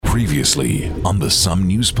Previously on the Some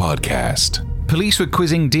News Podcast. Police were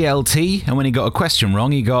quizzing DLT, and when he got a question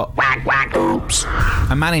wrong, he got whack whack. Oops.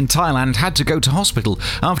 A man in Thailand had to go to hospital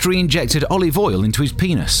after he injected olive oil into his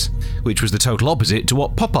penis, which was the total opposite to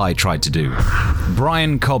what Popeye tried to do.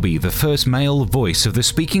 Brian Cobby, the first male voice of the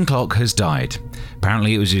speaking clock, has died.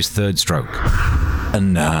 Apparently it was his third stroke.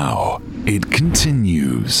 And now, it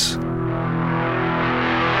continues.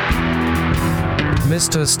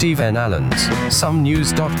 Mr. Stephen Allen's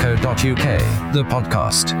somenews.co.uk, the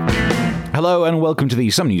podcast. Hello and welcome to the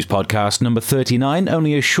Some News Podcast number 39.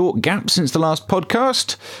 Only a short gap since the last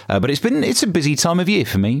podcast, but it's a busy time of year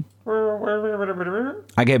for me.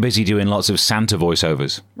 I get busy doing lots of Santa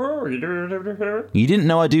voiceovers. You didn't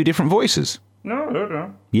know I do different voices? No, I don't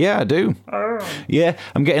know. Yeah, I do. Yeah,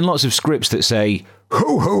 I'm getting lots of scripts that say,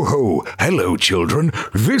 Ho, ho, ho. Hello, children.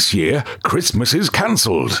 This year, Christmas is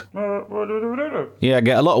cancelled. Yeah, I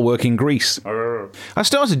get a lot of work in Greece. I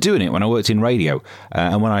started doing it when I worked in radio,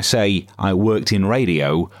 and when I say I worked in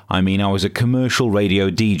radio, I mean I was a commercial radio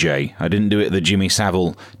DJ. I didn't do it the Jimmy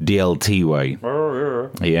Savile DLT way.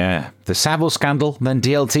 Yeah, the Savile scandal, then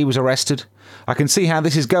DLT was arrested. I can see how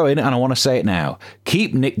this is going, and I want to say it now.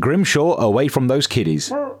 Keep Nick Grimshaw away from those kiddies.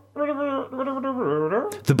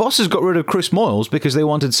 The bosses got rid of Chris Moyles because they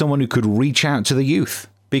wanted someone who could reach out to the youth.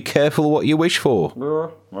 Be careful what you wish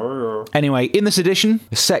for. Anyway, in this edition,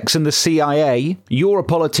 sex and the CIA, you're a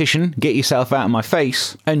politician, get yourself out of my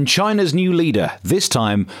face, and China's new leader. This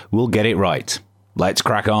time, we'll get it right. Let's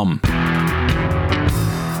crack on.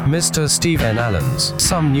 Mr. Stephen Allen's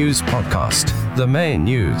Some News Podcast, the main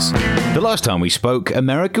news. The last time we spoke,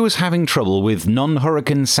 America was having trouble with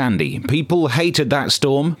non-Hurricane Sandy. People hated that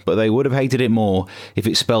storm, but they would have hated it more if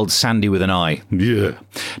it spelled Sandy with an I. Yeah.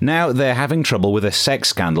 Now they're having trouble with a sex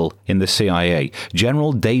scandal in the CIA.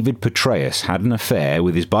 General David Petraeus had an affair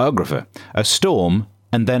with his biographer. A storm,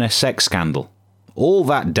 and then a sex scandal. All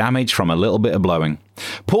that damage from a little bit of blowing.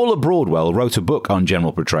 Paula Broadwell wrote a book on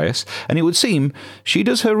General Petraeus, and it would seem she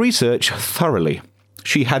does her research thoroughly.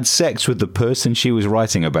 She had sex with the person she was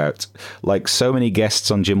writing about, like so many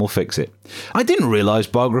guests on Jim Will Fix It. I didn't realise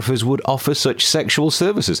biographers would offer such sexual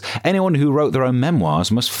services. Anyone who wrote their own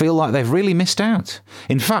memoirs must feel like they've really missed out.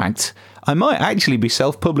 In fact, I might actually be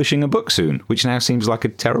self-publishing a book soon, which now seems like a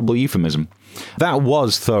terrible euphemism. That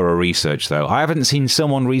was thorough research, though. I haven't seen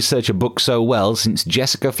someone research a book so well since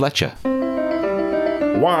Jessica Fletcher.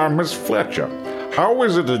 Why, Miss Fletcher, how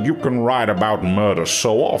is it that you can write about murder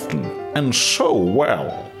so often and so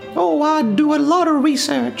well? Oh, I do a lot of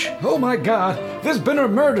research. Oh my God, there's been a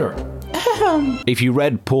murder. If you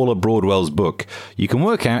read Paula Broadwell's book, you can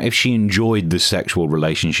work out if she enjoyed the sexual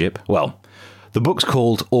relationship. Well, the book's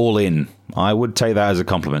called All In. I would take that as a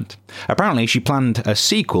compliment. Apparently, she planned a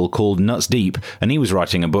sequel called Nuts Deep, and he was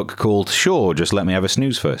writing a book called Sure, Just Let Me Have a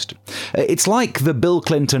Snooze First. It's like the Bill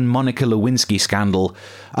Clinton-Monica Lewinsky scandal,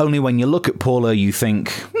 only when you look at Paula, you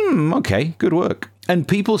think, okay, good work. And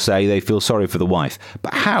people say they feel sorry for the wife.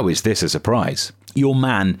 But how is this a surprise? Your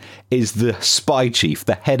man is the spy chief,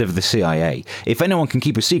 the head of the CIA. If anyone can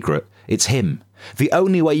keep a secret, it's him. The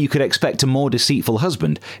only way you could expect a more deceitful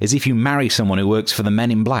husband is if you marry someone who works for the Men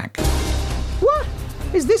in Black. What?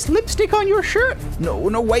 Is this lipstick on your shirt? No,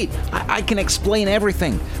 wait. I can explain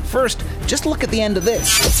everything. First, just look at the end of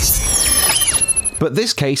this. But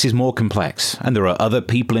this case is more complex, and there are other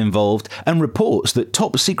people involved, and reports that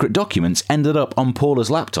top secret documents ended up on Paula's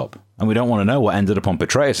laptop. And we don't want to know what ended up on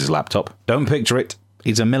Petraeus' laptop. Don't picture it.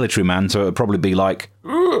 He's a military man, so it would probably be like,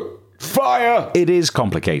 fire! It is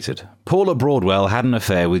complicated. Paula Broadwell had an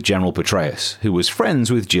affair with General Petraeus, who was friends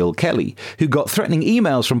with Jill Kelly, who got threatening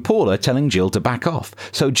emails from Paula telling Jill to back off.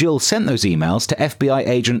 So Jill sent those emails to FBI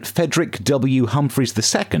agent Frederick W. Humphreys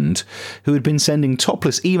II, who had been sending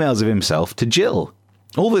topless emails of himself to Jill.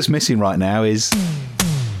 All that's missing right now is...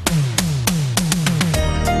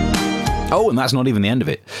 Oh, and that's not even the end of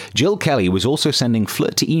it. Jill Kelly was also sending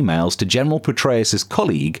flirty emails to General Petraeus'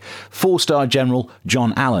 colleague, 4-star General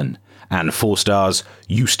John Allen. And 4 stars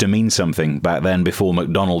used to mean something back then before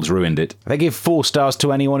McDonald's ruined it. They give 4 stars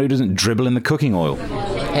to anyone who doesn't dribble in the cooking oil.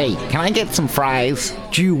 Hey, can I get some fries?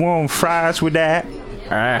 Do you want fries with that?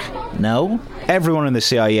 No? Everyone in the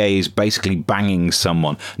CIA is basically banging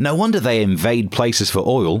someone. No wonder they invade places for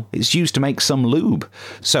oil. It's used to make some lube.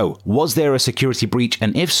 So, was there a security breach,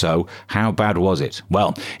 and if so, how bad was it?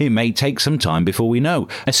 Well, it may take some time before we know.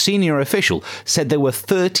 A senior official said there were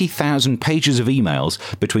 30,000 pages of emails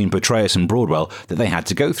between Petraeus and Broadwell that they had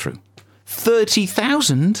to go through.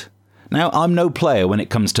 30,000? Now, I'm no player when it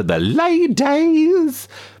comes to the ladies,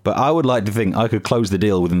 but I would like to think I could close the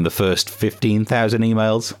deal within the first 15,000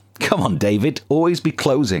 emails. Come on, David, always be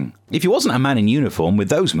closing. If he wasn't a man in uniform with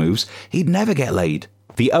those moves, he'd never get laid.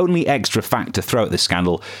 The only extra fact to throw at this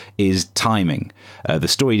scandal is timing. The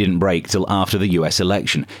story didn't break till after the US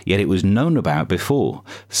election, yet it was known about before.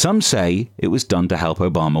 Some say it was done to help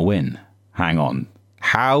Obama win. Hang on.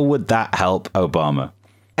 How would that help Obama?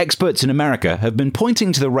 Experts in America have been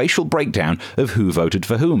pointing to the racial breakdown of who voted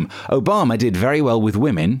for whom. Obama did very well with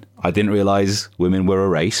women. I didn't realise women were a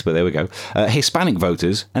race, but there we go. Hispanic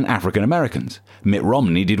voters and African Americans. Mitt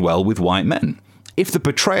Romney did well with white men. If the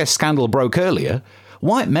Petraeus scandal broke earlier,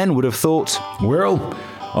 white men would have thought, Well,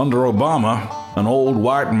 under Obama, an old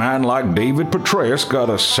white man like David Petraeus got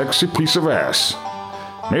a sexy piece of ass.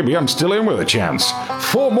 Maybe I'm still in with a chance.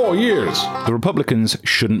 4 more years. the Republicans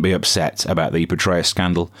shouldn't be upset about the Petraeus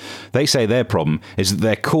scandal. They say their problem is that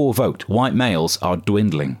their core vote, white males, are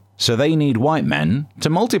dwindling. So they need white men to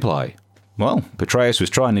multiply. Well, Petraeus was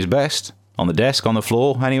trying his best. On the desk, on the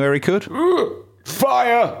floor, anywhere he could.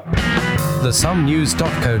 Fire! The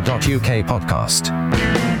somenews.co.uk podcast.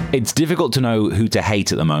 It's difficult to know who to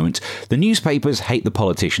hate at the moment. The newspapers hate the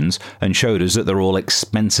politicians and showed us that they're all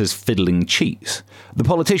expensers fiddling cheats. The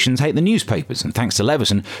politicians hate the newspapers and, thanks to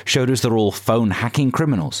Leveson, showed us they're all phone-hacking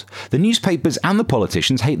criminals. The newspapers and the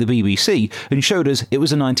politicians hate the BBC and showed us it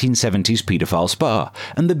was a 1970s paedophile spa.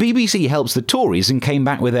 And the BBC helps the Tories and came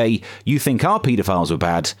back with a, you think our paedophiles were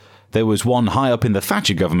bad? There was one high up in the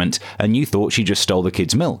Thatcher government and you thought she just stole the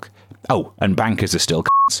kids' milk. Oh, and bankers are still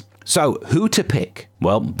c***s. So, who to pick?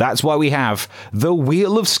 Well, that's why we have the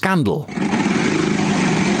Wheel of Scandal.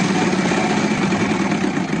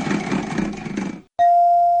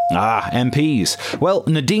 MPs. Well,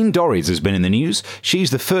 Nadine Dorries has been in the news.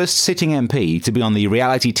 She's the first sitting MP to be on the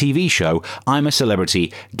reality TV show I'm a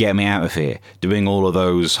Celebrity, Get Me Out of Here, doing all of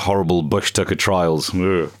those horrible Bush-Tucker trials.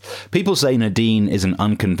 Ugh. People say Nadine is an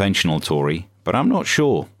unconventional Tory, but I'm not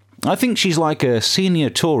sure. I think she's like a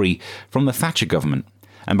senior Tory from the Thatcher government.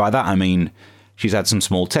 And by that I mean she's had some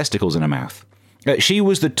small testicles in her mouth. She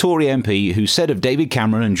was the Tory MP who said of David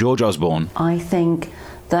Cameron and George Osborne, I think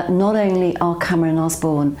that not only are Cameron and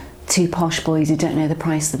Osborne two posh boys who don't know the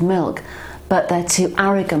price of milk, but they're two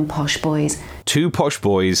arrogant posh boys. Two posh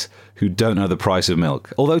boys who don't know the price of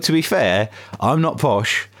milk. Although, to be fair, I'm not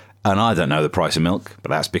posh and I don't know the price of milk, but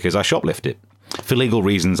that's because I shoplift it. For legal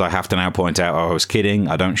reasons, I have to now point out, I was kidding,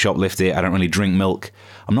 I don't shoplift it, I don't really drink milk.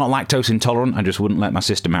 I'm not lactose intolerant, I just wouldn't let my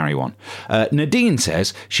sister marry one. Nadine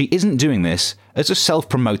says she isn't doing this as a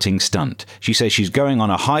self-promoting stunt. She says she's going on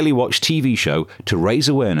a highly watched TV show to raise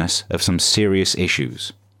awareness of some serious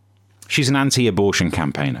issues. She's an anti-abortion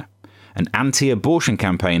campaigner. An anti-abortion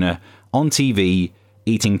campaigner on TV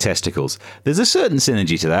eating testicles. There's a certain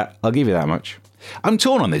synergy to that, I'll give you that much. I'm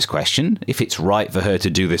torn on this question, if it's right for her to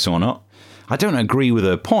do this or not. I don't agree with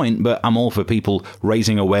her point, but I'm all for people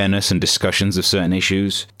raising awareness and discussions of certain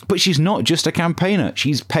issues. But she's not just a campaigner,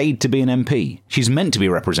 she's paid to be an MP. She's meant to be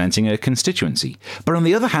representing her constituency. But on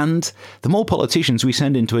the other hand, the more politicians we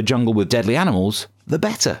send into a jungle with deadly animals, the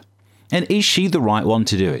better. And is she the right one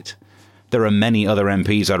to do it? There are many other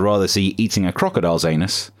MPs I'd rather see eating a crocodile's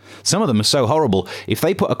anus. Some of them are so horrible, if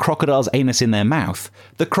they put a crocodile's anus in their mouth,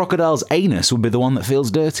 the crocodile's anus would be the one that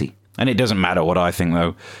feels dirty. And it doesn't matter what I think,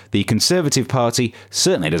 though. The Conservative Party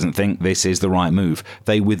certainly doesn't think this is the right move.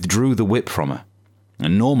 They withdrew the whip from her.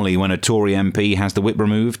 And normally when a Tory MP has the whip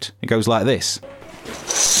removed, it goes like this.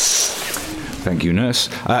 Thank you, nurse.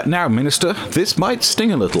 Now, Minister, this might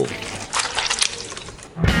sting a little.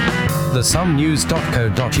 The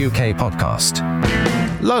somenews.co.uk podcast.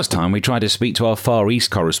 Last time we tried to speak to our Far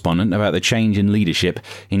East correspondent about the change in leadership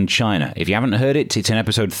in China. If you haven't heard it, it's in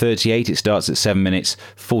episode 38. It starts at 7 minutes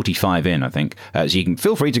 45 in, I think. So you can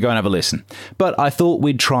feel free to go and have a listen. But I thought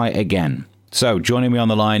we'd try again. So joining me on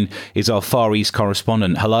the line is our Far East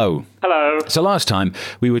correspondent. Hello. Hello. So last time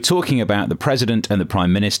we were talking about the President and the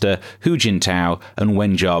Prime Minister, Hu Jintao and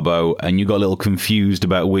Wen Jiabao, and you got a little confused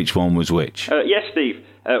about which one was which. Yes, Steve.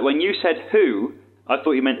 When you said who, I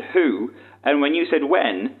thought you meant who. And when you said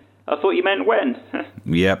when, I thought you meant when.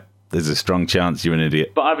 Yep, there's a strong chance you're an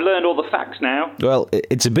idiot. But I've learned all the facts now. Well,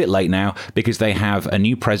 it's a bit late now, because they have a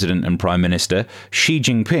new President and Prime Minister, Xi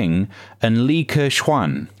Jinping and Li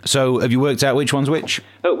Keqiang. So, have you worked out which one's which?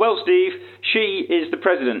 Well, Steve, she is the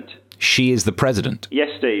President. She is the President? Yes,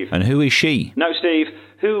 Steve. And who is she? No, Steve,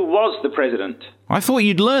 who was the President? I thought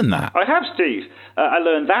you'd learned that. I have, Steve. I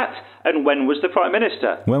learned that, and when was the Prime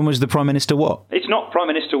Minister? When was the Prime Minister what? It's not Prime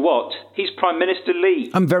Minister what, he's Prime Minister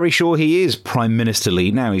Li. I'm very sure he is Prime Minister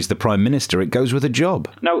Li. Now he's the Prime Minister, it goes with a job.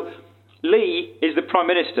 No, Li is the Prime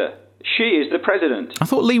Minister. She is the President. I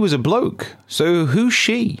thought Li was a bloke. So who's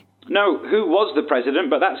she? No, who was the President,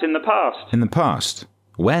 but that's in the past. In the past?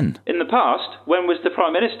 When? In the past, Wen was the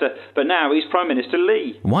Prime Minister, but now he's Prime Minister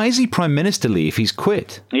Lee. Why is he Prime Minister Lee if he's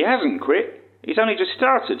quit? He hasn't quit. He's only just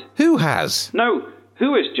started. Who has? No,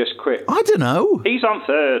 who has just quit? I don't know. He's on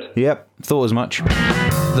third. Yep, thought as much.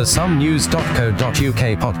 The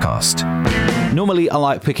somenews.co.uk podcast. Normally, I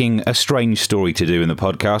like picking a strange story to do in the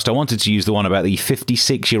podcast. I wanted to use the one about the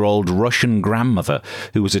 56-year-old Russian grandmother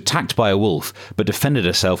who was attacked by a wolf but defended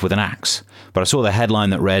herself with an axe. But I saw the headline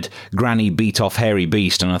that read, "Granny beat off hairy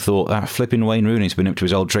beast," and I thought, that flipping Wayne Rooney's been up to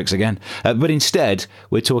his old tricks again. But instead,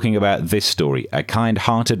 we're talking about this story. A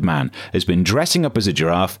kind-hearted man has been dressing up as a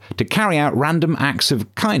giraffe to carry out random acts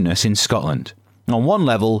of kindness in Scotland. On one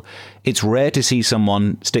level, it's rare to see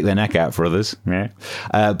someone stick their neck out for others. Yeah.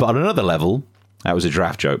 But on another level, that was a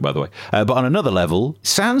draft joke, by the way. But on another level,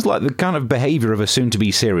 sounds like the kind of behaviour of a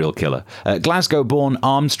soon-to-be serial killer. Glasgow-born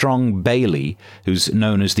Armstrong Bailey, who's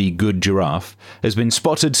known as the Good Giraffe, has been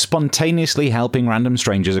spotted spontaneously helping random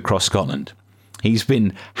strangers across Scotland. He's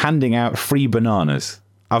been handing out free bananas.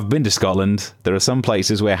 I've been to Scotland. There are some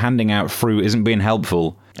places where handing out fruit isn't being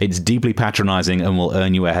helpful. It's deeply patronising and will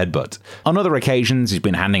earn you a headbutt. On other occasions, he's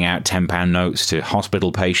been handing out £10 notes to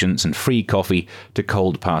hospital patients and free coffee to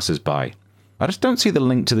cold passers-by. I just don't see the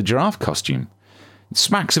link to the giraffe costume. It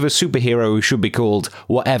smacks of a superhero who should be called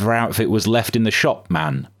Whatever Outfit Was Left in the Shop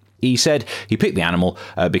Man. He said he picked the animal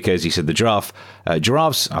because he said the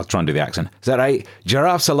giraffes, I'll try and do the accent. Is that right?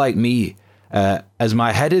 Giraffes are like me, as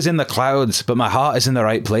my head is in the clouds, but my heart is in the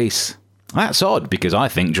right place. That's odd because I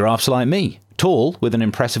think giraffes are like me. Tall, with an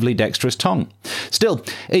impressively dexterous tongue. Still,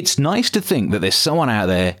 it's nice to think that there's someone out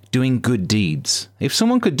there doing good deeds. If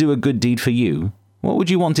someone could do a good deed for you, what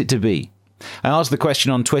would you want it to be? I asked the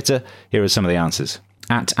question on Twitter. Here are some of the answers.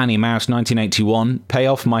 At AnnieMouse1981, pay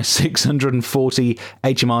off my 640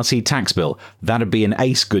 HMRC tax bill. That'd be an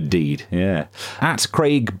ace good deed. Yeah. At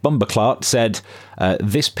Craig Bumberclart said,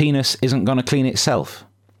 this penis isn't going to clean itself.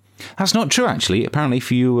 That's not true, actually. Apparently,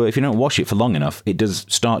 if you don't wash it for long enough, it does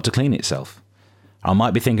start to clean itself. I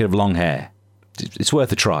might be thinking of long hair. It's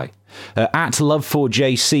worth a try. At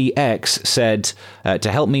Love4JCX said,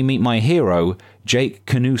 to help me meet my hero, Jake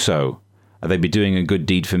Canuso. They'd be doing a good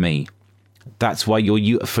deed for me. That's why your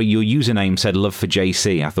username said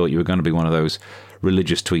Love4JC. I thought you were going to be one of those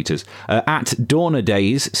religious tweeters. At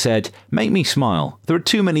Dawnadays said, make me smile. There are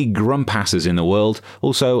too many grumpasses in the world.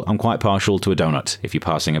 Also, I'm quite partial to a donut if you're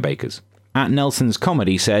passing a baker's. At Nelson's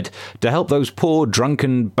Comedy said, to help those poor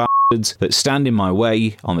drunken bastards that stand in my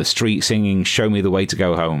way on the street singing Show Me the Way to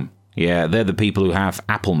Go Home. Yeah, they're the people who have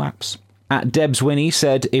Apple Maps. At Debs Winnie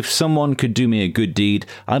said, if someone could do me a good deed,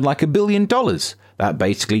 I'd like $1 billion. That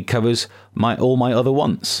basically covers all my other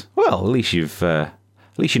wants. Well, at least you're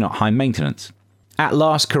not high maintenance. At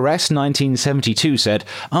Last Caress 1972 said,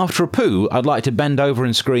 after a poo, I'd like to bend over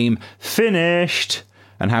and scream, finished,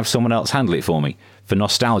 and have someone else handle it for me, for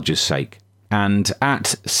nostalgia's sake. And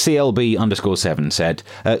at CLB_7 said,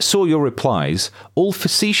 saw your replies, all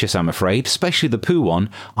facetious I'm afraid, especially the poo one.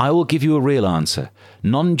 I will give you a real answer.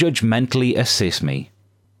 Non-judgmentally assist me.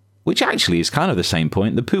 Which actually is kind of the same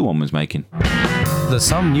point the poo one was making. The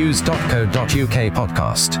somenews.co.uk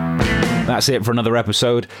podcast. That's it for another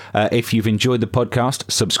episode. If you've enjoyed the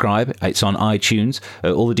podcast, subscribe. It's on iTunes.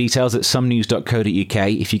 All the details at somenews.co.uk.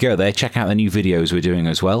 If you go there, check out the new videos we're doing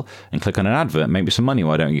as well, and click on an advert. Maybe some money,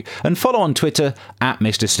 why don't you? And follow on Twitter at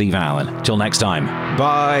Mr. Stephen Allen. Till next time.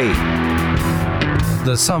 Bye.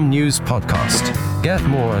 The Some News podcast. Get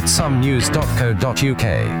more at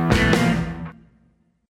somenews.co.uk.